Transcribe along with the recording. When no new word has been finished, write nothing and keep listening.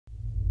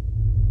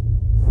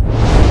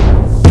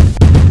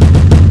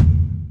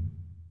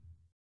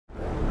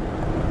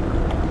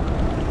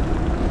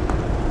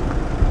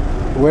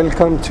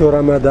Welcome to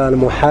Ramadan,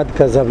 Muhad,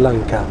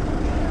 Casablanca.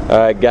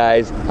 Alright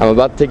guys, I'm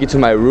about to take you to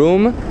my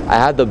room. I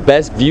have the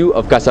best view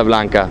of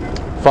Casablanca.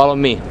 Follow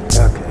me.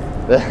 Okay.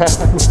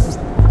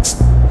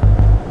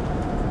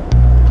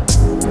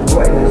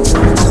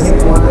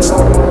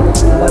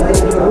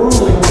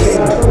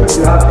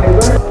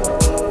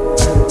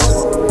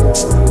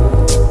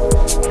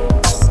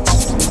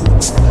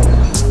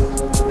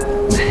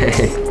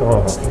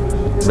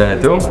 Bene,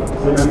 tu?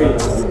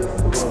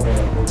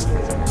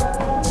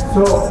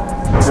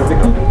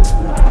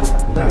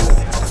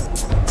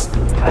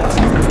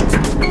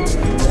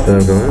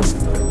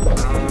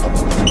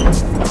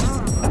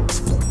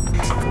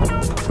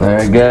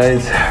 Alright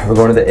guys, we're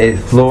going to the 8th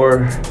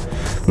floor.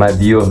 My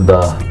view of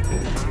the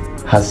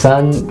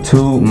Hassan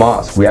II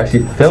Mosque. We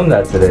actually filmed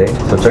that today,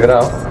 so check it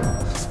out.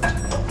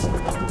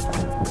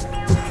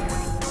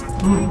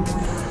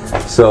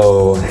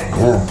 So,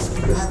 yeah,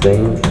 this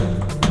thing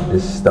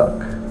is stuck.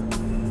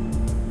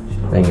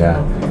 Thank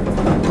God.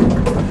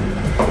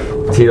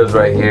 Tito's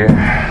right here,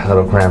 a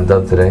little cramped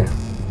up today.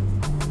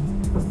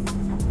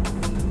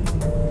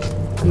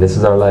 And this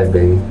is our life,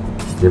 baby.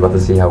 You're about to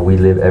see how we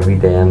live every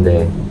damn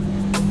day.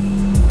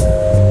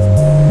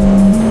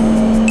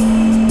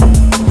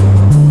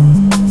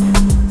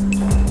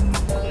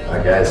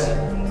 Alright guys,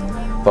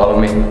 follow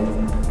me.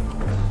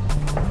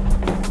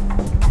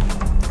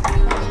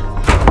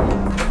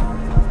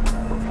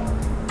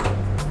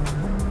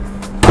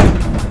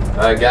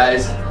 Alright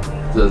guys,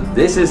 so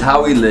this is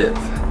how we live.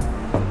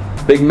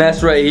 Big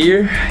mess right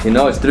here. You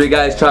know, it's 3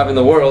 guys traveling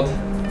the world.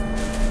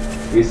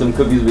 Here's some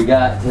cookies we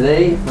got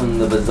today from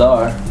the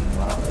bazaar.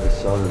 Wow, they're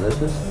so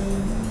delicious.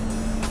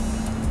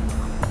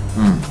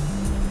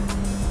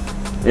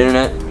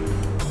 Internet.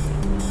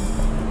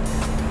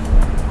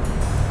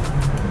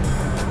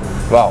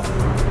 Wow.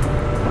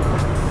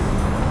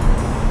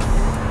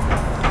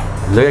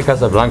 Look at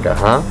Casablanca,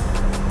 huh?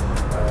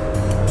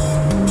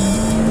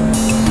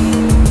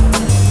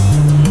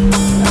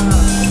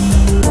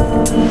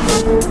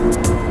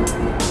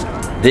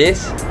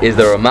 This is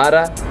the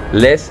Ramada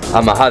Les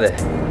Amahade.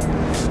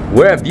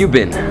 Where have you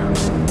been?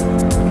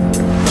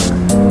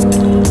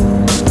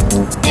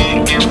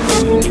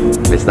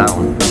 Missed that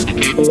one.